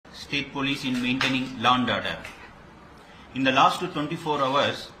state police in maintaining law and order. In the last 24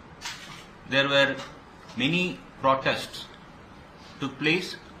 hours, there were many protests took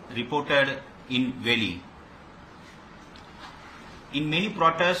place, reported in Valley. In many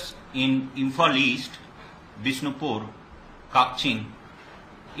protests in Imphal East, Bishnupur, Kakching,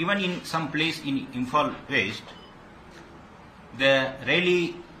 even in some place in Imphal West, the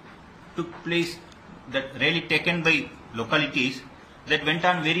rally took place, that rally taken by localities that went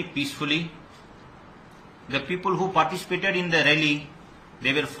on very peacefully. The people who participated in the rally,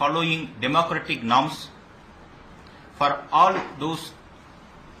 they were following democratic norms. For all those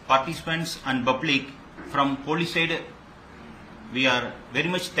participants and public from police side, we are very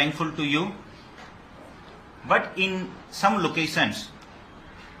much thankful to you. But in some locations,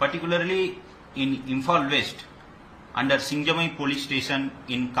 particularly in Imphal West, under Singjamai police station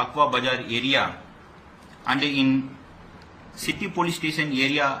in Kakwa Bazar area, and in city police station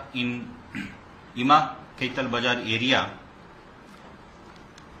area in Ima Kaital Bazar area,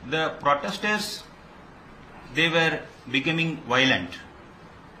 the protesters, they were becoming violent.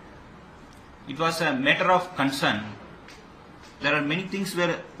 It was a matter of concern. There are many things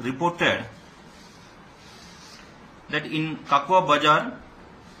were reported that in Kakwa Bazar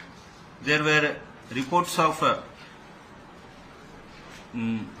there were reports of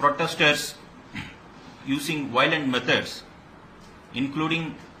protesters using violent methods,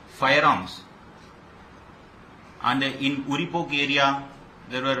 including firearms. And in Uripok area,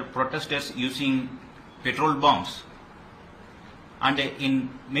 there were protesters using petrol bombs. And in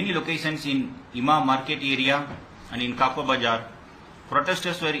many locations in Ima market area and in Kakwa Bazar,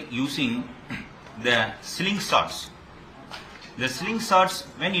 protesters were using the slingshots. The slingshots,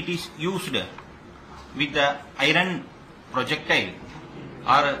 when it is used with the iron projectile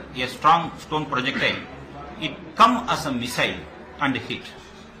or a strong stone projectile, it comes as a missile and hit.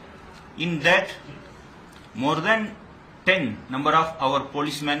 In that, more than 10 number of our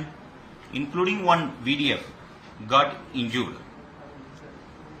policemen, including one VDF, got injured.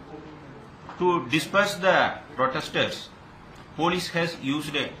 To disperse the protesters, police has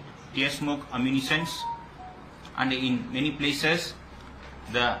used tear smoke ammunitions, and in many places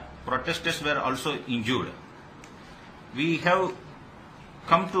the protesters were also injured. We have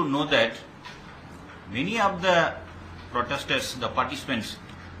come to know that many of the protesters, the participants,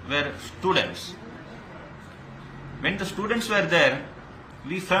 were students. When the students were there,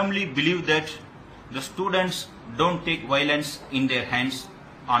 we firmly believe that the students don't take violence in their hands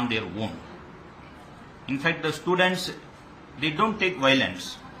on their own. In fact, the students, they don't take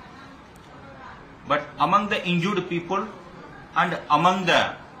violence. But among the injured people and among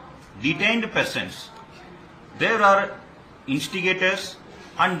the detained persons, there are instigators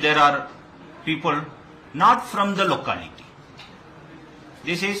and there are people not from the locality.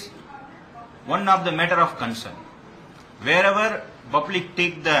 This is one of the matter of concern. Wherever public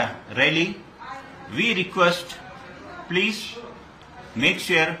take the rally, we request, please make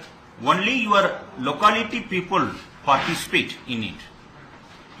sure only your locality people participate in it.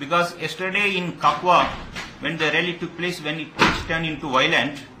 Because yesterday in Kakwa, when the rally took place, when it turned into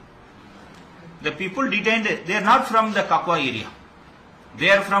violent, the people detained, they are not from the Kakwa area.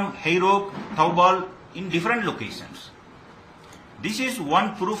 They are from Hairok, Taubal, in different locations. This is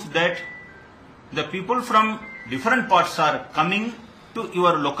one proof that the people from different parts are coming to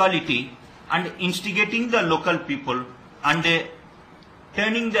your locality and instigating the local people and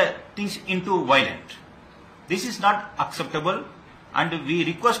turning the things into violent. This is not acceptable, and we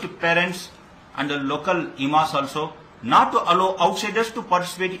request parents and the local imams also not to allow outsiders to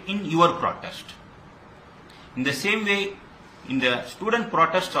participate in your protest. In the same way, in the student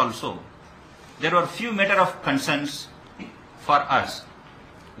protest also, there were few matter of concerns for us.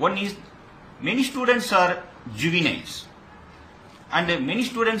 One is, many students are juveniles, and many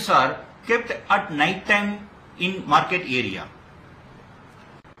students are kept at night time in market area.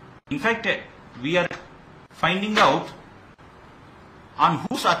 In fact, we are finding out on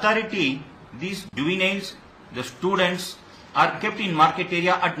whose authority these juveniles, the students, are kept in market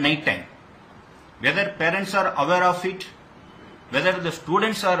area at night time. Whether parents are aware of it, whether the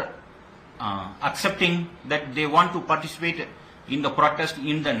students are accepting that they want to participate in the protest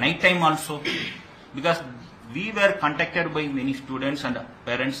in the night time also, because we were contacted by many students and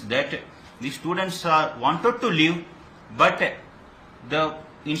parents that the students wanted to leave, but the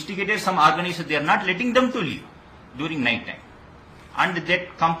instigators, some organizers, they are not letting them to leave during night time, and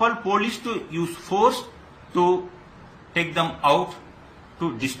that compel police to use force to take them out,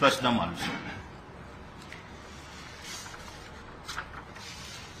 to disperse them also.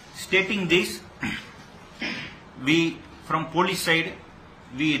 Stating this, we from police side,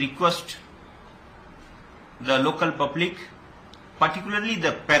 we request the local public, particularly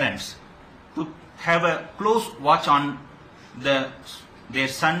the parents, to have a close watch on their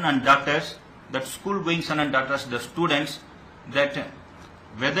son and daughters, that school-going son and daughters, the students, that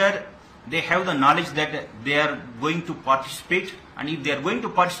whether they have the knowledge that they are going to participate, and if they are going to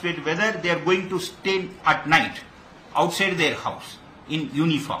participate, whether they are going to stay at night outside their house in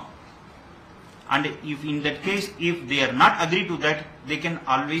uniform. And if in that case, if they are not agree to that, they can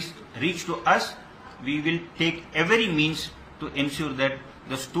always reach to us. We will take every means to ensure that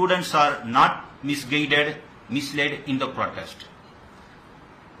the students are not misguided, misled in the protest.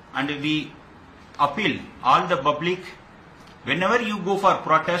 And we appeal all the public, whenever you go for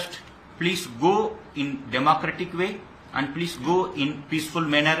protest, please go in democratic way and please go in peaceful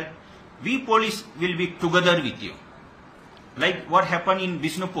manner. We police will be together with you. Like what happened in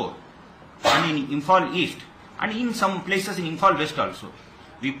Bishnupur and in Imphal East and in some places in Imphal West also.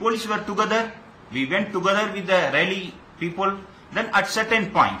 We police were together, we went together with the rally people. Then at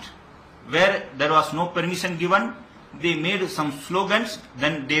certain point where there was no permission given, they made some slogans,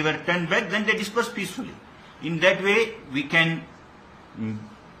 then they were turned back, then they dispersed peacefully. In that way we can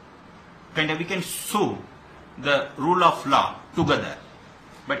show the rule of law together.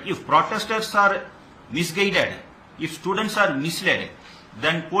 But if protesters are misguided, if students are misled,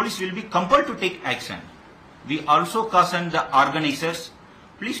 then police will be compelled to take action. We also caution the organizers,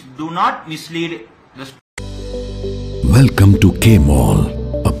 please do not mislead the students. Welcome to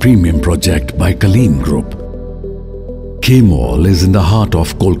K-Mall, a premium project by Kaleen Group. K-Mall is in the heart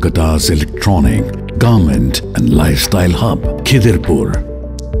of Kolkata's electronic, garment and lifestyle hub, Khidirpur.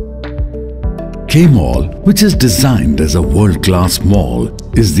 K-Mall, which is designed as a world-class mall,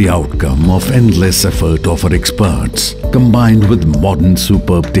 is the outcome of endless effort of our experts, combined with modern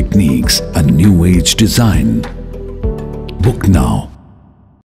superb techniques and new-age design. Book now